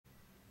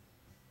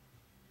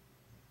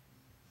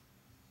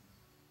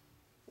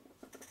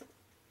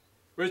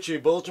Richie,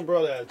 Bulletin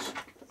Brothers,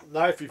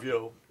 knife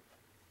review.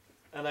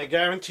 And I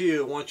guarantee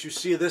you, once you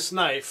see this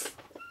knife,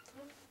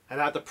 and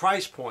at the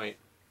price point,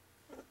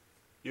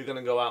 you're going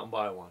to go out and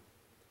buy one.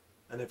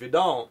 And if you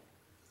don't,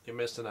 you're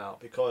missing out.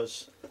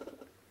 Because,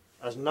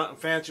 as Nothing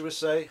Fancy would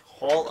say,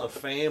 Hall of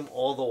Fame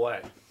all the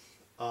way.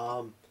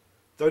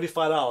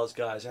 $35,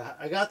 guys.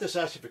 I got this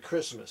actually for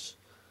Christmas.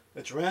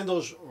 It's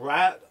Randalls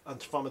Rat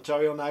from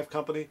Ontario Knife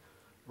Company.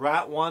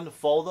 Rat 1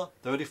 folder,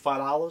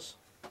 $35.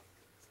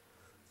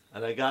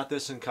 And I got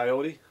this in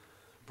Coyote.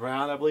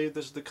 Brown, I believe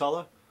this is the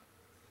color.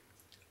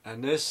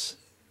 And this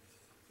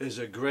is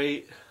a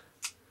great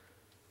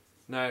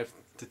knife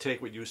to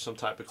take with you some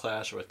type of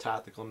class or a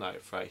tactical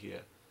knife right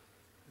here.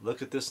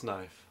 Look at this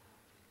knife.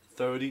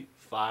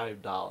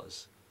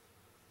 $35.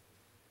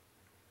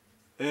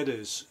 It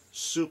is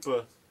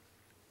super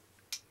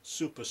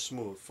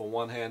smooth for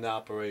one hand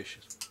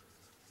operation.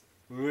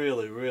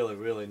 Really, really,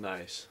 really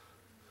nice.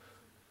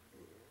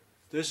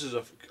 This is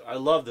I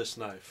love this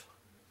knife.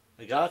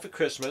 I got it for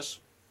Christmas,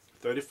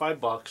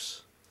 35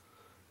 bucks,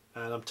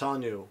 and I'm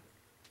telling you,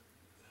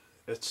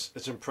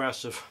 it's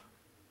impressive.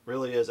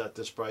 Really is at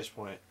this price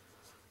point.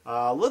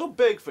 A little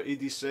big for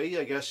EDC.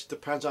 I guess it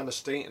depends on the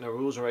state and the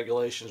rules and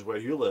regulations where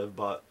you live,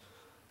 but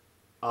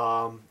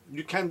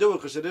you can do it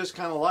because it is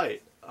kind of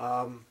light.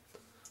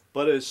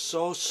 But it's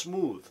so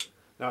smooth.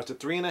 Now it's a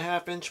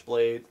 3.5-inch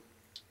blade,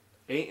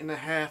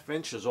 8.5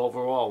 inches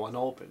overall when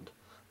opened.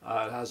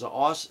 It has a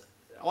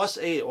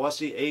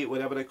Aussie 8,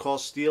 whatever they call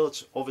steel.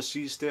 It's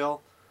overseas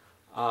steel.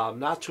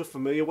 Not too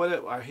familiar with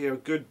it. I hear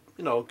good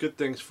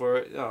things for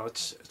it.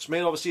 It's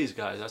made overseas,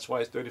 guys. That's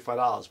why it's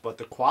 $35. But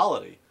the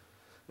quality.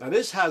 Now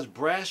this has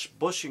brass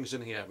bushings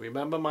in here.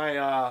 Remember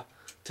my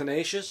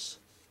Tenacious?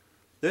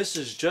 This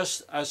is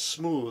just as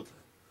smooth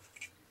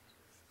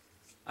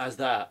as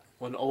that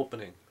when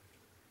opening.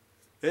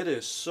 It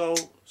is so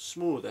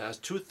smooth. It has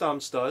 2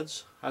 thumb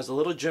studs. Has a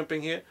little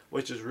jimping here,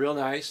 which is real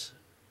nice.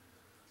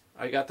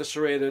 I got the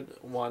serrated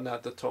one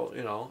at the toe.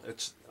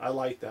 I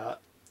like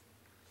that.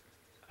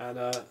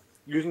 And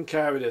you can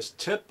carry this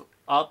tip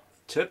up,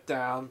 tip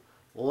down,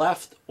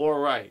 left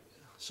or right.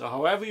 So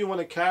however you want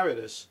to carry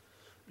this,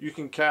 you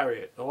can carry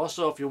it.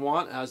 Also, if you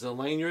want, it has a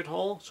lanyard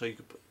hole, so you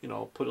can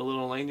put a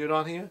little lanyard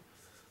on here.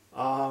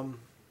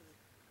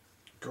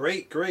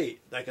 Great.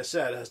 Like I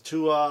said, it has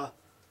 2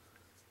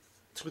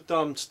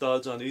 thumb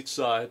studs on each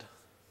side.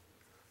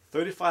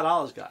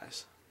 $35,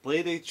 guys.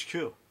 Blade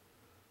HQ.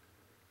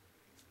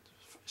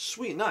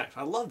 Sweet knife.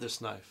 I love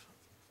this knife.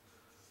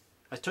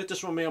 I took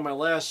this with me on my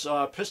last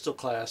pistol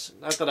class.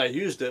 Not that I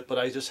used it, but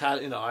I just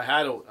had,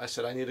 I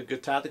said I need a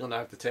good tactical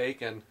knife to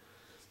take, and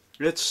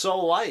it's so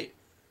light.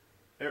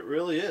 It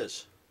really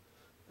is.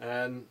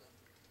 And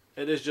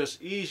it is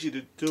just easy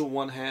to do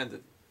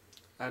one-handed.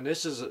 And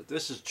this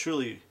is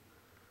truly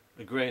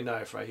a great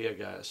knife right here,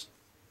 guys.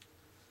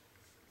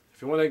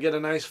 If you want to get a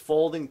nice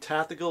folding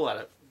tactical at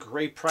a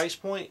great price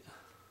point,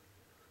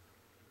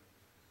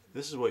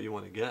 this is what you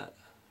want to get.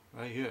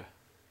 Right here.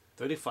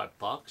 35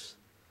 bucks.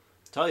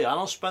 Tell you, I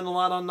don't spend a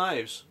lot on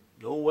knives.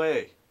 No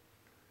way.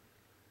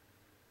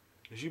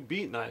 Because you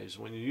beat knives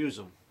when you use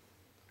them.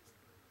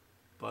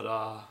 But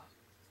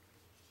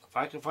if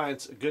I can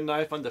find a good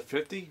knife under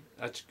 50,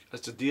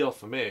 that's a deal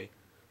for me.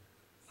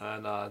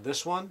 And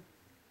this one,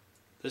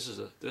 this is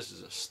a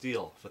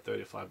steal for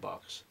 35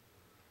 bucks.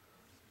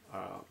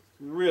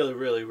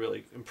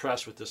 Really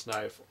impressed with this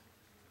knife.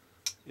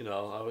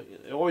 I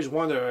always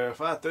wonder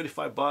if I had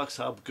 35 bucks,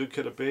 how good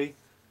could it be?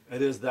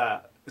 It is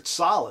that. It's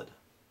solid.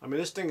 I mean,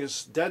 this thing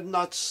is dead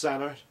nuts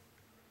centered.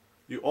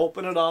 You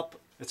open it up.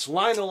 It's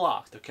liner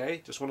locked,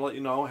 okay? Just want to let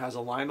you know it has a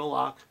liner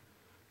lock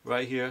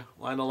right here.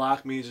 Liner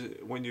lock means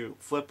when you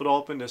flip it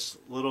open, this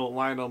little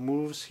liner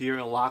moves here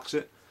and locks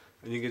it.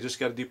 And you just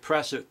got to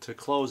depress it to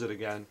close it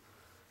again.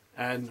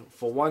 And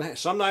for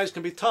some knives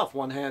can be tough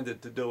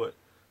one-handed to do it.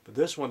 But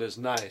this one is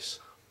nice.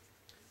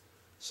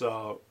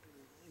 So,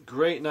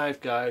 great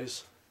knife,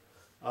 guys.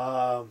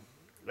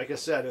 Like I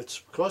said, it's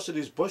because of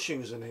these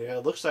bushings in here.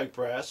 It looks like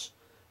brass.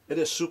 It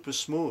is super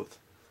smooth.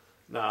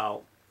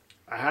 Now,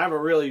 I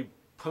haven't really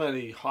put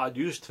any hard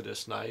use to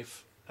this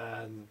knife,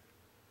 and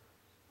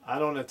I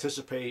don't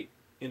anticipate,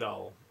 I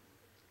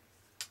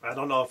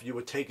don't know if you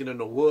would take it in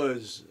the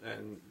woods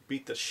and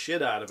beat the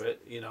shit out of it,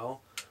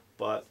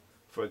 but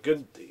for a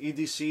good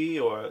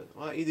EDC well,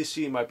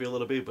 EDC might be a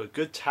little big, but a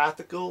good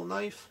tactical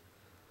knife,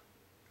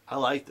 I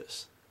like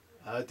this.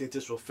 I think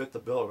this will fit the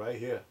bill right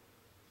here.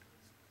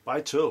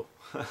 Buy 2.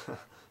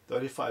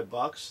 35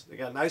 bucks. They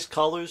got nice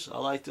colors. I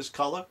like this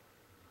color.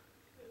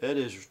 It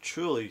is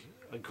truly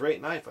a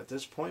great knife at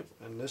this point.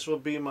 And this will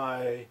be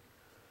my...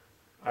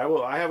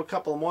 I have a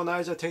couple of more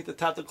knives I take the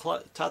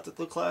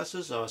tactical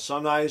classes.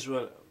 Some knives,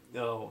 when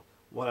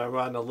I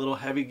run a little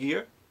heavy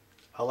gear,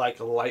 I like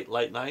a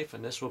light knife,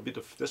 and this will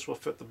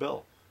fit the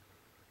bill.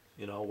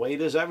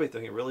 Weight is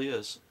everything. It really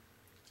is.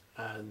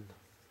 And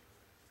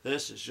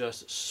this is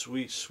just a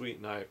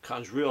sweet knife.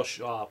 Comes real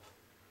sharp.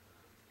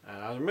 And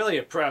I'm really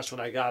impressed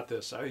when I got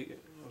this. I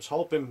was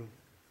hoping,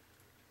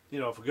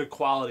 for good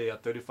quality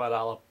at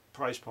 $35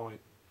 price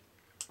point,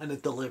 and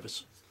it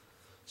delivers.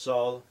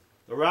 So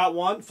the Rat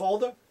 1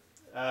 folder,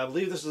 I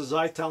believe this is the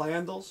Zytel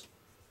handles.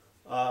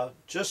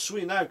 Just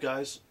sweet knife,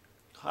 guys.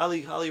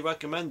 Highly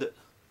recommend it.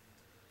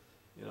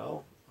 You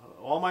know,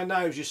 all my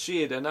knives you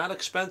see, they're not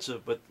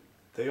expensive, but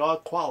they are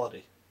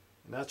quality,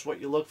 and that's what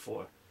you look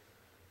for.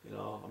 You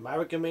know,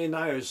 American-made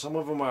knives, some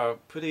of them are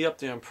pretty up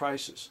there in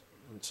prices,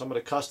 and some of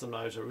the custom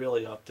knives are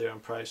really up there in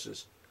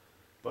prices.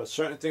 But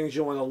certain things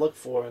you want to look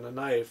for in a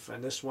knife,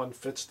 and this one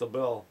fits the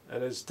bill.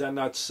 It is dead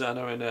nut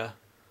center in there,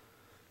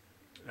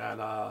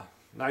 and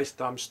nice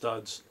thumb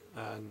studs,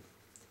 and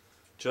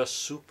just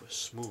super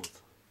smooth.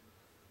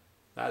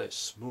 That is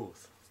smooth.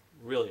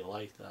 Really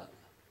like that.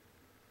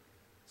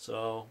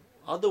 So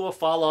I'll do a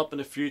follow-up in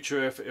the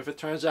future. If it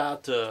turns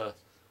out to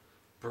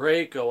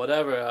break or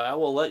whatever, I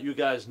will let you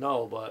guys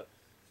know. But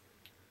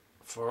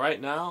for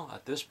right now,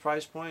 at this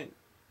price point,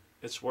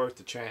 it's worth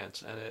the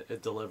chance, and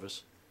it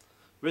delivers.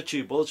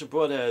 Richie, Bullets and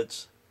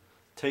Broadheads,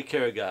 take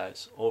care,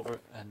 guys. Over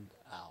and